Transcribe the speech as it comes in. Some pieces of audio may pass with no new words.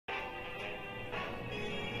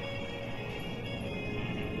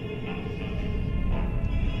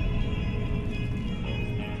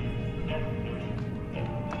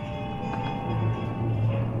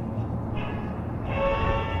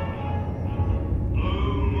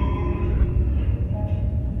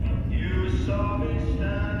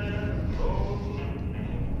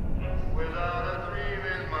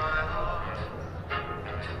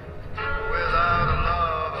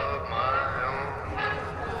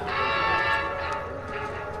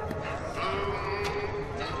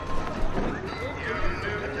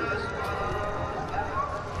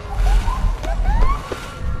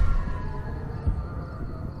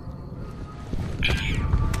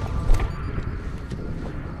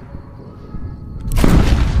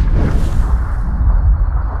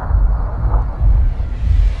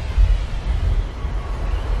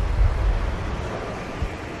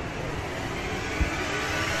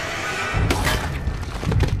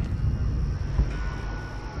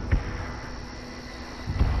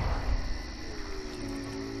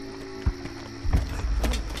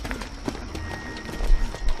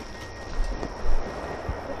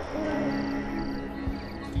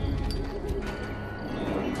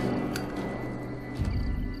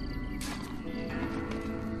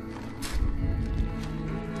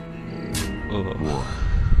War.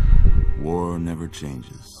 War never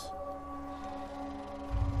changes.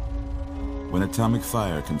 When atomic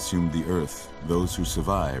fire consumed the Earth, those who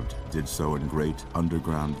survived did so in great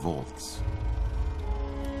underground vaults.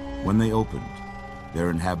 When they opened, their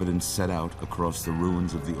inhabitants set out across the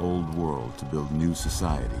ruins of the old world to build new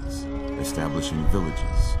societies, establishing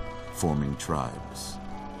villages, forming tribes.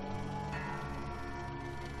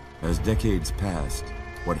 As decades passed,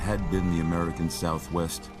 what had been the American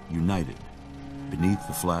Southwest united beneath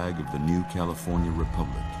the flag of the new California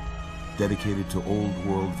Republic, dedicated to old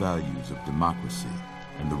world values of democracy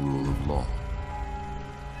and the rule of law.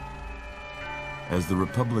 As the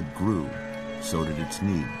Republic grew, so did its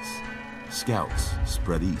needs. Scouts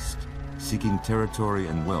spread east, seeking territory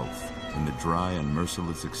and wealth in the dry and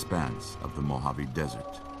merciless expanse of the Mojave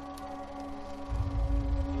Desert.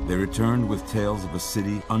 They returned with tales of a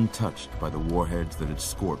city untouched by the warheads that had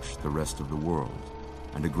scorched the rest of the world,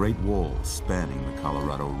 and a great wall spanning the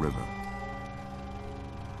Colorado River.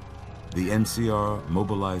 The NCR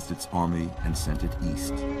mobilized its army and sent it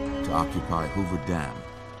east to occupy Hoover Dam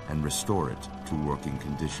and restore it to working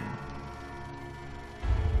condition.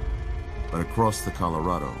 But across the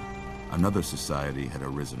Colorado, another society had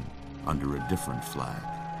arisen under a different flag.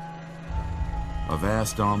 A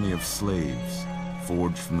vast army of slaves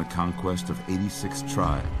forged from the conquest of 86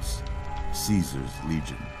 tribes, Caesar's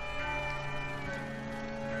Legion.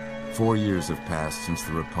 4 years have passed since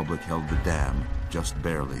the Republic held the dam, just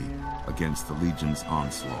barely, against the Legion's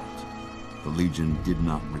onslaught. The Legion did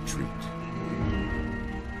not retreat.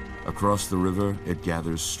 Across the river, it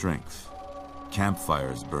gathers strength.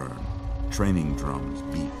 Campfires burn, training drums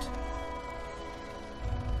beat.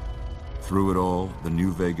 Through it all, the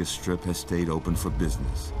New Vegas Strip has stayed open for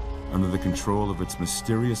business, under the control of its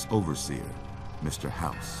mysterious overseer, Mr.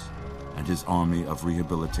 House, and his army of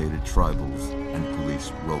rehabilitated tribals and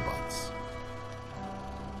police robots.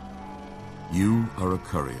 You are a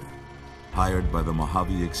courier, hired by the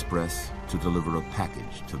Mojave Express to deliver a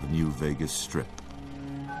package to the New Vegas Strip.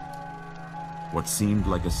 What seemed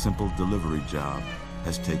like a simple delivery job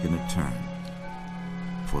has taken a turn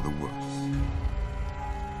for the worse.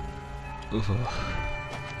 You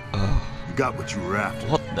got what you were after.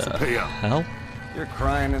 What the So pay up. hell? You're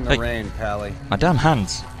crying in the rain, Pally. My damn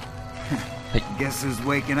hands! Hey, Guess who's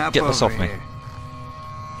waking up get this over off me. here?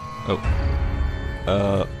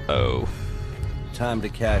 Oh. Oh. Time to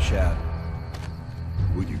cash out.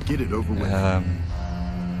 Will you get it over with?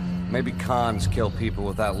 Maybe cons kill people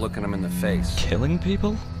without looking them in the face. Killing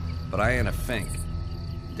people? But I ain't a fink.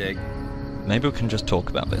 Dig? Maybe we can just talk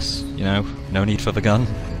about this, you know? No need for the gun.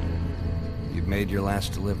 You've made your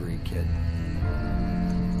last delivery, kid.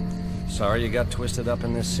 Sorry you got twisted up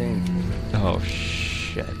in this scene. Oh,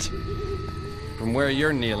 shit. From where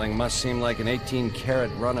you're kneeling must seem like an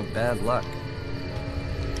 18-carat run of bad luck.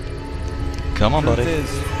 Come on, buddy. Truth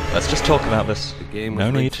is, Let's just talk about this. the game was No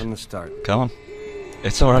rigged need. from the start. Come on.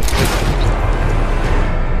 It's alright.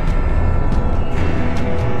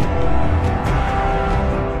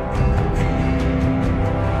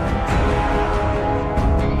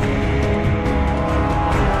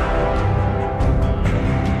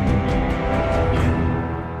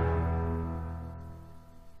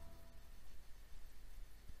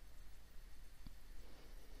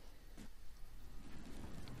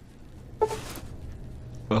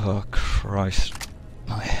 Oh, Christ.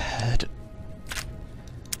 My head.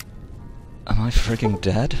 Am I frigging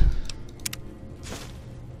dead?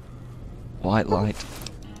 White light.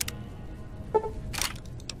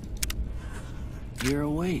 You're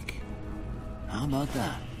awake. How about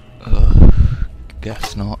that?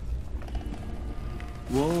 Guess not.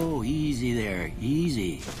 Whoa, easy there,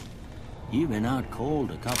 easy. You've been out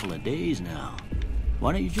cold a couple of days now.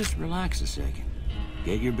 Why don't you just relax a second?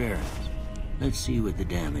 Get your bearings. Let's see what the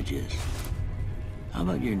damage is. How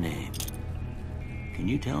about your name? Can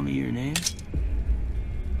you tell me your name?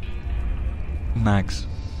 Mags.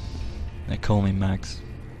 They call me Mags.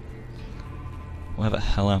 Where the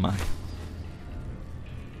hell am I?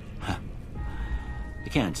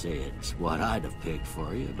 I can't say it's what I'd have picked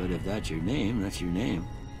for you, but if that's your name, that's your name.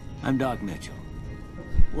 I'm Doc Mitchell.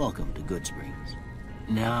 Welcome to Goodsprings.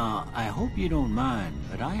 Now, I hope you don't mind,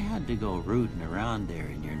 but I had to go rooting around there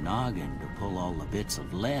in your noggin to pull all the bits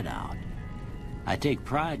of lead out. I take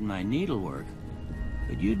pride in my needlework,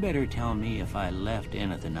 but you'd better tell me if I left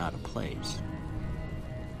anything out of place.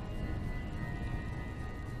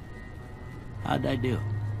 How'd I do?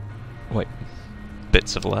 Wait.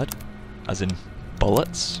 Bits of lead? As in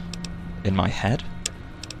bullets? In my head?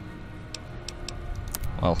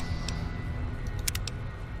 Well,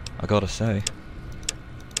 I gotta say,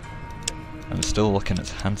 I'm still looking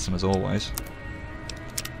as handsome as always.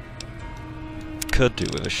 Could do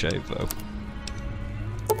with a shave, though.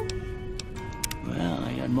 Well,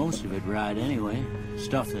 I got most of it right anyway.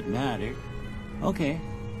 Stuff that mattered. Okay.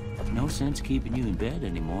 No sense keeping you in bed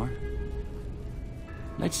anymore.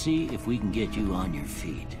 Let's see if we can get you on your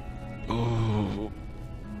feet. Oh,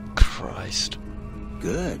 Christ.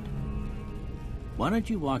 Good. Why don't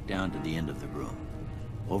you walk down to the end of the room?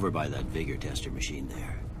 Over by that vigor tester machine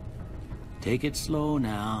there. Take it slow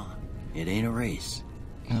now. It ain't a race.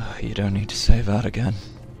 You don't need to say that again.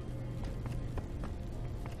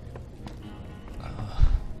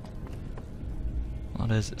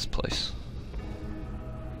 What is this place?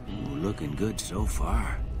 Ooh, looking good so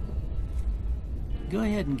far. Go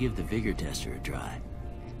ahead and give the vigor tester a try.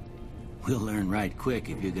 We'll learn right quick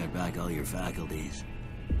if you got back all your faculties.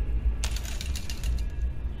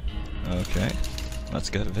 Okay, let's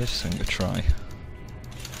give this thing a try.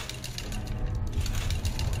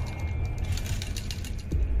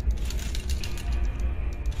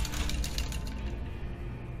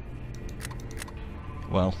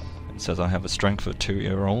 Well, it says I have the strength of a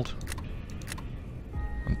 2-year-old.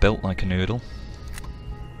 I'm built like a noodle.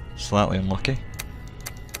 Slightly unlucky.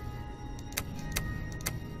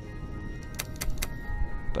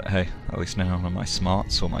 But hey, at least none of my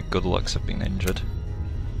smarts or my good looks have been injured.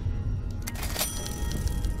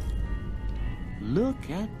 Look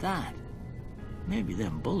at that. Maybe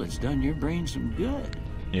them bullets done your brain some good.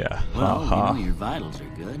 Yeah, Well, haha. you know your vitals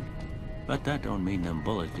are good. But that don't mean them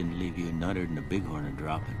bullets didn't leave you nuttered and a bighorn a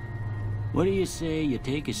dropping. What do you say you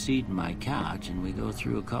take a seat in my couch and we go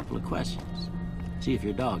through a couple of questions? See if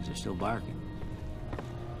your dogs are still barking.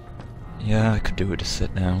 Yeah, I could do it to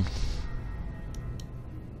sit down.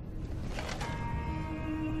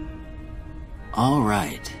 All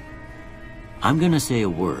right. I'm gonna say a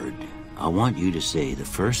word. I want you to say the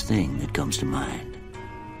first thing that comes to mind.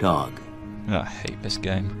 Dog. I hate this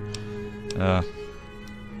game.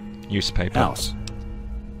 Newspaper. House.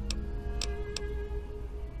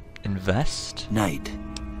 Invest. Night.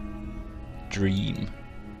 Dream.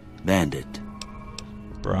 Bandit.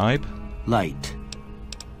 Bribe. Light.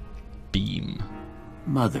 Beam.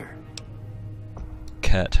 Mother.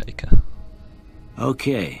 Caretaker.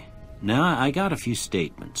 Okay. Now, I got a few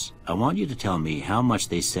statements. I want you to tell me how much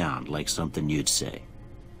they sound like something you'd say.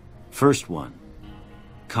 First one.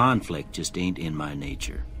 Conflict just ain't in my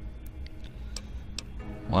nature.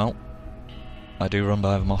 Well, I do run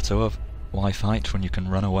by the motto of, why fight when you can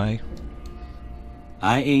run away?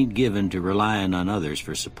 I ain't given to relying on others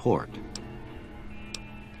for support.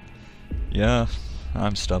 Yeah,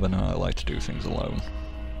 I'm stubborn and I like to do things alone.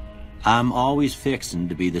 I'm always fixin'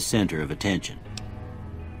 to be the center of attention.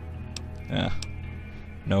 Yeah,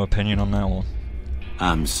 no opinion on that one.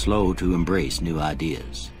 I'm slow to embrace new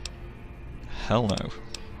ideas. Hell no.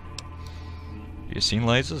 You seen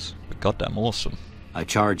lasers? They're goddamn awesome. I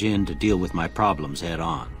charge in to deal with my problems head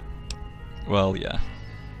on. Well, yeah.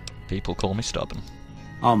 People call me stubborn.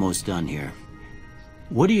 Almost done here.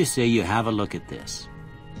 What do you say you have a look at this?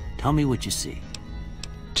 Tell me what you see.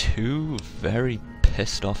 2 very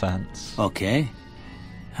pissed off ants. Okay.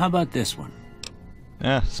 How about this one?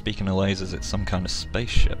 Yeah, speaking of lasers, it's some kind of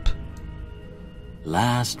spaceship.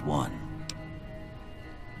 Last one.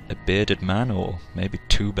 A bearded man, or maybe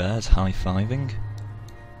 2 bears high-fiving?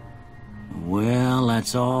 Well,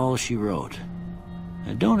 that's all she wrote.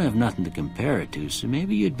 I don't have nothing to compare it to, so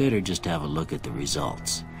maybe you'd better just have a look at the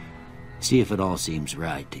results. See if it all seems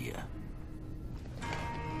right to you.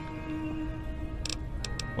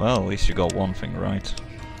 Well, at least you got one thing right.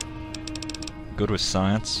 Good with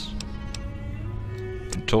science.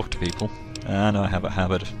 Can talk to people. And I have a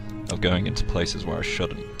habit of going into places where I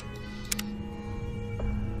shouldn't.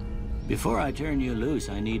 Before I turn you loose,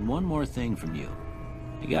 I need one more thing from you.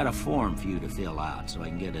 I got a form for you to fill out so I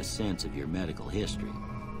can get a sense of your medical history.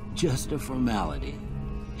 Just a formality.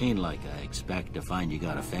 Ain't like I expect to find you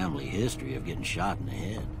got a family history of getting shot in the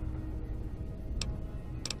head.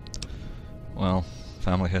 Well,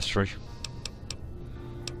 family history.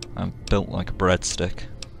 I'm built like a breadstick.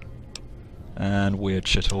 And weird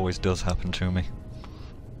shit always does happen to me.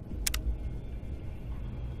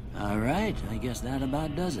 Alright, I guess that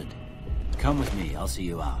about does it. Come with me, I'll see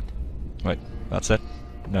you out. Wait, that's it?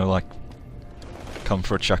 No, like, come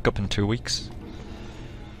for a checkup in 2 weeks?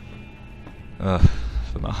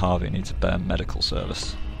 But my Harvey needs a better medical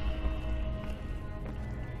service.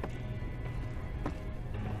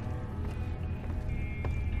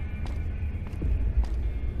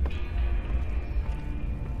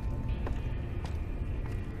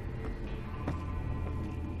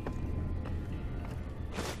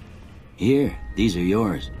 Here, these are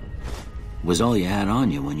yours. Was all you had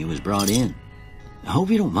on you when you was brought in. I hope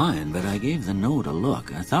you don't mind, but I gave the note a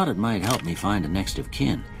look. I thought it might help me find a next of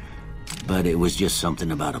kin, but it was just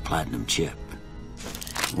something about a platinum chip.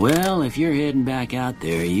 Well, if you're heading back out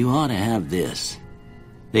there, you ought to have this.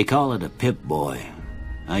 They call it a Pip-Boy.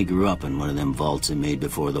 I grew up in one of them vaults they made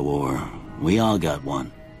before the war. We all got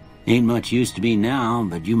one. Ain't much use to be now,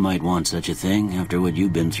 but you might want such a thing after what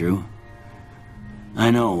you've been through.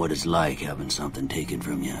 I know what it's like having something taken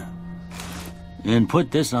from you. And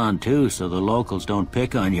put this on too, so the locals don't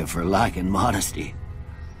pick on you for lacking modesty.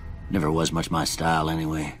 Never was much my style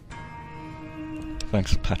anyway.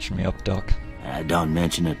 Thanks for patching me up, Doc. Don't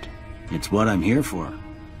mention it. It's what I'm here for.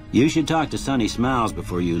 You should talk to Sunny Smiles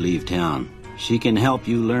before you leave town. She can help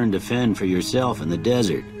you learn to fend for yourself in the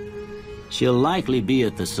desert. She'll likely be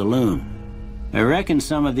at the saloon. I reckon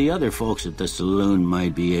some of the other folks at the saloon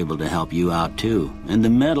might be able to help you out too. And the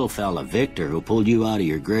metal fella, Victor, who pulled you out of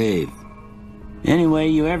your grave. Anyway,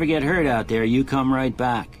 you ever get hurt out there, you come right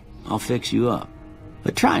back. I'll fix you up.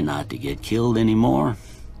 But try not to get killed anymore.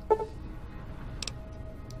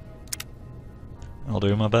 I'll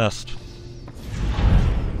do my best.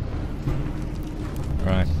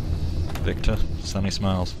 Right. Victor, Sunny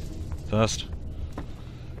Smiles. First,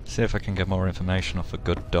 see if I can get more information off a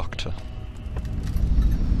good doctor.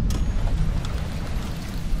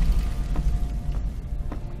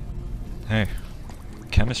 Hey,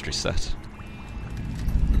 chemistry set.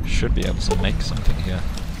 Should be able to make something here.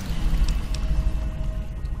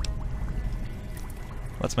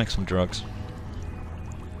 Let's make some drugs.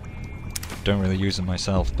 Don't really use them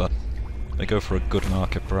myself, but they go for a good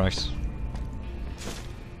market price.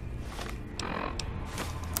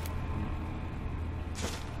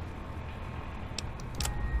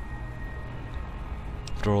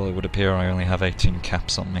 After all, it would appear I only have 18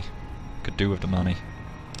 caps on me. Could do with the money.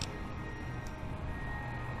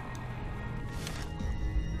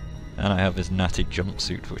 And I have this natty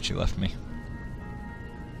jumpsuit which he left me.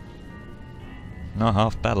 Not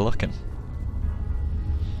half bad looking.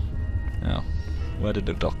 Now, where did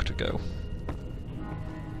the doctor go?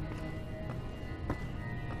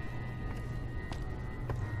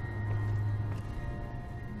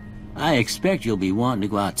 I expect you'll be wanting to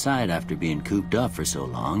go outside after being cooped up for so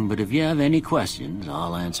long, but if you have any questions,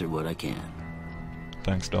 I'll answer what I can.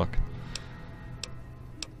 Thanks, Doc.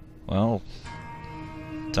 Well,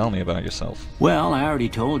 tell me about yourself. Well, I already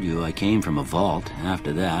told you I came from a vault.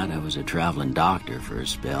 After that, I was a traveling doctor for a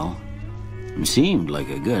spell. It seemed like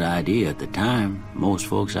a good idea at the time. Most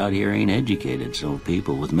folks out here ain't educated, so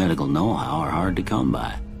people with medical know-how are hard to come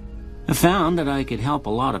by. I found that I could help a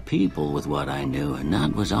lot of people with what I knew, and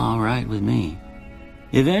that was all right with me.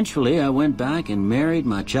 Eventually, I went back and married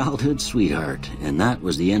my childhood sweetheart, and that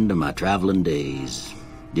was the end of my traveling days.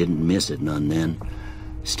 Didn't miss it none then.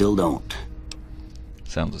 Still don't.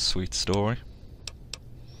 Sounds a sweet story.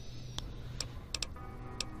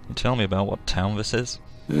 Can you tell me about what town this is?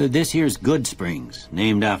 This here's Goodsprings,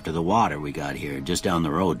 named after the water we got here, just down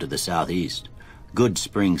the road to the southeast.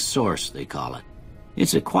 Goodsprings Source, they call it.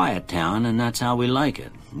 It's a quiet town, and that's how we like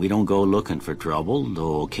it. We don't go looking for trouble,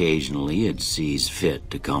 though occasionally it sees fit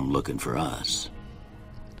to come looking for us.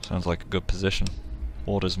 Sounds like a good position.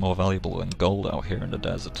 Water's more valuable than gold out here in the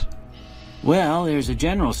desert. Well, there's a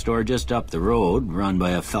general store just up the road, run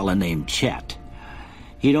by a fella named Chet.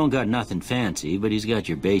 He don't got nothing fancy, but he's got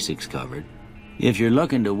your basics covered. If you're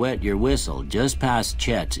looking to wet your whistle, just past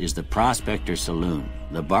Chet's is the Prospector Saloon.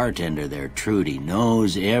 The bartender there, Trudy,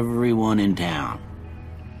 knows everyone in town.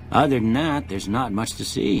 Other than that, there's not much to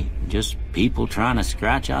see. Just people trying to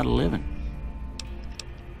scratch out a living.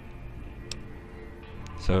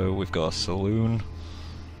 So we've got a saloon,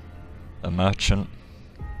 a merchant,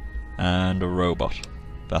 and a robot.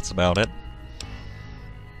 That's about it.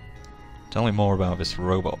 Tell me more about this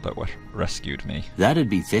robot that rescued me. That'd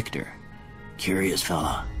be Victor. Curious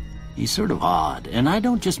fella. He's sort of odd, and I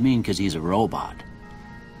don't just mean 'cause he's a robot.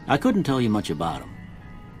 I couldn't tell you much about him.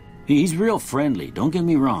 He's real friendly, don't get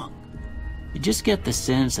me wrong. You just get the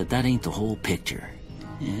sense that that ain't the whole picture.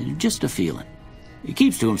 Just a feeling. He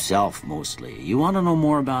keeps to himself, mostly. You want to know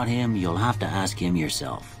more about him, you'll have to ask him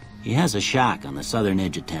yourself. He has a shack on the southern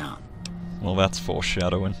edge of town. Well, that's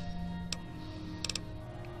foreshadowing.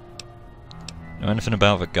 Know anything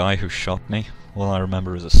about the guy who shot me? All I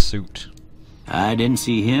remember is a suit. I didn't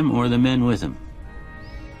see him or the men with him.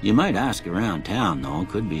 You might ask around town, though.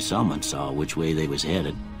 Could be someone saw which way they was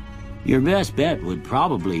headed. Your best bet would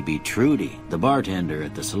probably be Trudy, the bartender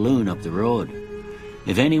at the saloon up the road.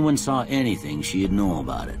 If anyone saw anything, she'd know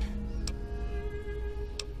about it.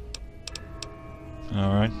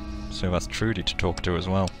 Alright, so that's Trudy to talk to as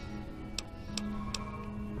well.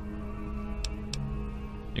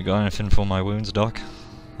 You got anything for my wounds, Doc?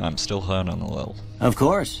 I'm still hurting a little. Of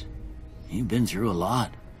course. You've been through a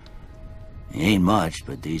lot. Ain't much,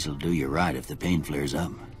 but these'll do you right if the pain flares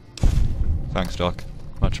up. Thanks, Doc.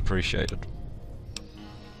 Much appreciated.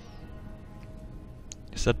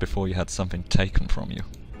 You said before you had something taken from you.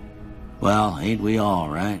 Well, ain't we all,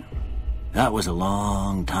 right? That was a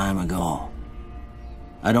long time ago.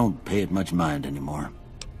 I don't pay it much mind anymore.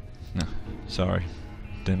 No, sorry.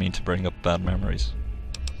 Didn't mean to bring up bad memories.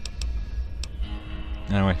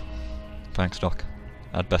 Anyway, thanks, Doc.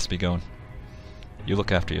 I'd best be going. You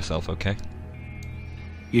look after yourself, okay?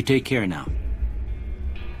 You take care now.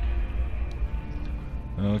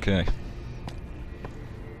 Okay.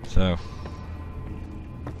 So,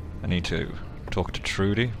 I need to talk to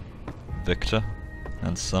Trudy, Victor,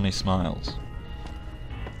 and Sunny Smiles.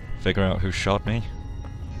 Figure out who shot me,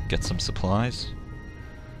 get some supplies,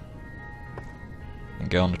 and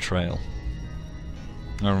get on the trail.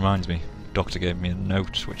 That reminds me, Doctor gave me a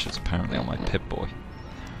note which is apparently on my Pip-Boy.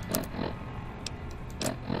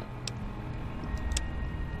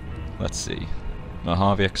 Let's see.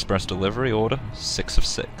 Mojave Express delivery order 6 of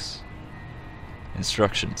 6.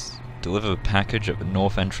 Instructions. Deliver the package at the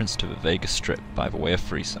north entrance to the Vegas Strip by the way of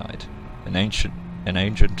Freeside. An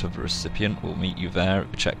agent of the recipient will meet you there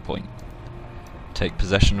at the checkpoint. Take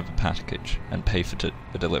possession of the package and pay for the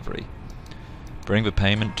delivery. Bring the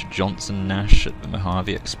payment to Johnson Nash at the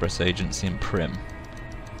Mojave Express Agency in Prim.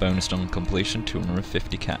 Bonus on completion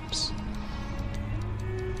 250 caps.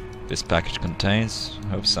 This package contains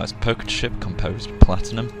oversized pocket chip composed of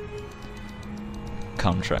platinum,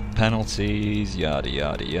 contract penalties, yada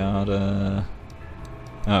yada yada.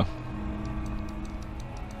 Oh.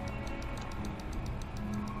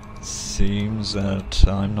 Seems that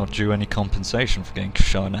I'm not due any compensation for getting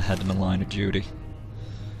shot in the head in the line of duty.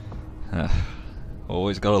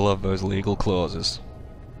 Always gotta love those legal clauses.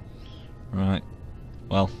 Right.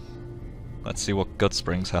 Well, let's see what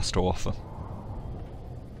Goodsprings has to offer.